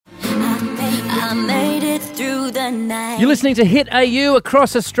I made it through the night. You're listening to Hit AU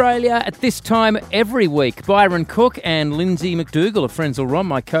across Australia at this time every week. Byron Cook and Lindsay McDougall of Frenzal Ron,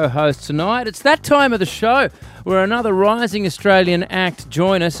 my co-hosts tonight. It's that time of the show where another rising Australian act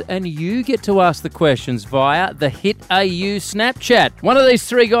join us and you get to ask the questions via the Hit AU Snapchat. One of these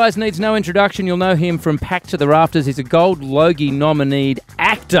three guys needs no introduction. You'll know him from Packed to the Rafters. He's a Gold Logie nominated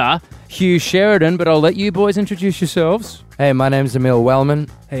actor, Hugh Sheridan, but I'll let you boys introduce yourselves. Hey, my name's Emil Wellman.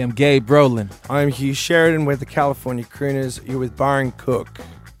 Hey, I'm Gabe Brolin. I'm Hugh Sheridan. We're the California Crooners. You're with Byron Cook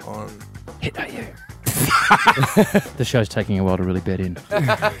on Hit AU. The show's taking a while to really bed in.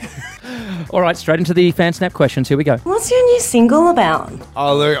 All right, straight into the FanSnap questions. Here we go. What's your new single about?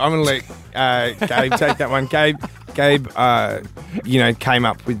 Oh, look, I'm going to let Gabe take that one. Gabe, came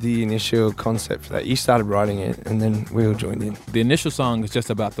up with the initial concept for that. You started writing it, and then we all joined in. The initial song is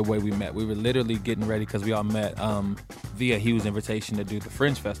just about the way we met. We were literally getting ready because we all met via Hugh's invitation to do the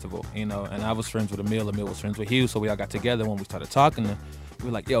Fringe Festival, and I was friends with Emil. Emil was friends with Hugh, so we all got together when we started talking. We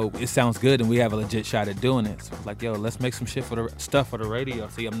were like, yo, it sounds good, and we have a legit shot at doing it. So I was like, yo, let's make some shit for the stuff for the radio.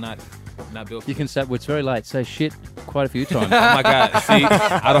 See, I'm not built for You can say, well, it's very late, say shit quite a few times. Oh my God, see,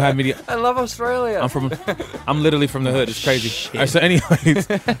 I don't have media. I love Australia. I'm literally from the hood. It's crazy. All right, so anyways,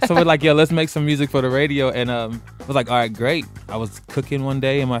 so we're like, yo, let's make some music for the radio, and I was like, all right, great. I was cooking one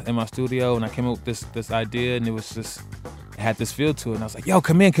day in my studio, and I came up with this idea, and it had this feel to it, and I was like, yo,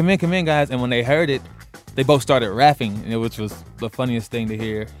 come in, guys. And when they heard it, they both started rapping, which was the funniest thing to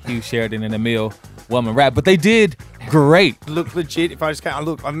hear Hugh Sheridan and Emil Wellman rap. But they did great. Look, legit, if I just can't,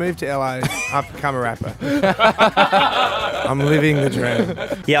 look, I moved to LA, I've become a rapper. I'm living the dream.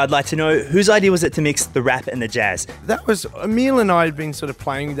 Yeah, I'd like to know, whose idea was it to mix the rap and the jazz? That was, Emil and I had been sort of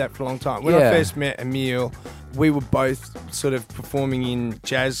playing with that for a long time. When I first met Emil, we were both sort of performing in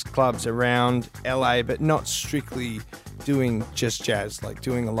jazz clubs around LA, but not strictly doing just jazz, like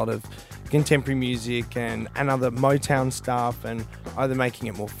doing a lot of contemporary music and other Motown stuff, and either making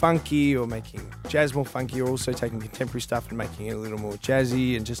it more funky or making jazz more funky, or also taking contemporary stuff and making it a little more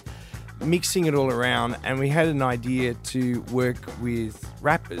jazzy and just mixing it all around. And we had an idea to work with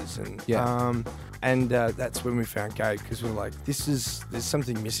rappers, and that's when we found Gabe, because we were like, there's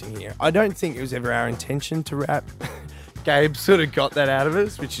something missing here. I don't think it was ever our intention to rap. Gabe sort of got that out of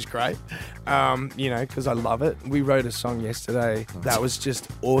us, which is great, because I love it. We wrote a song yesterday that was just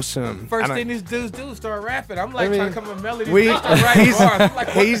awesome. First thing these dudes do is start rapping. I'm like trying to come up with melodies. He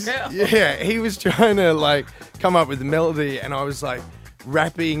was trying to come up with the melody, and I was like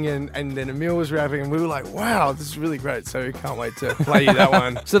rapping, and then Emil was rapping, and we were like, wow, this is really great. So we can't wait to play you that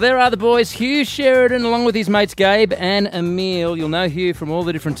one. So there are the boys, Hugh Sheridan, along with his mates Gabe and Emil. You'll know Hugh from all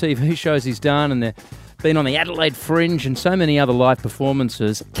the different TV shows he's done, and they're been on the Adelaide Fringe and so many other live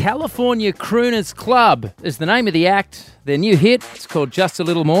performances. California Crooners Club is the name of the act. Their new hit, it's called Just a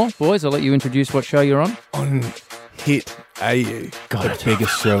Little More. Boys, I'll let you introduce what show you're on. On Hit AU. God, the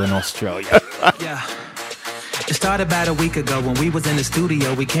biggest show in Australia. Yeah. It started about a week ago when we was in the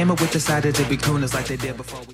studio. We came up with decided to be crooners like they did before.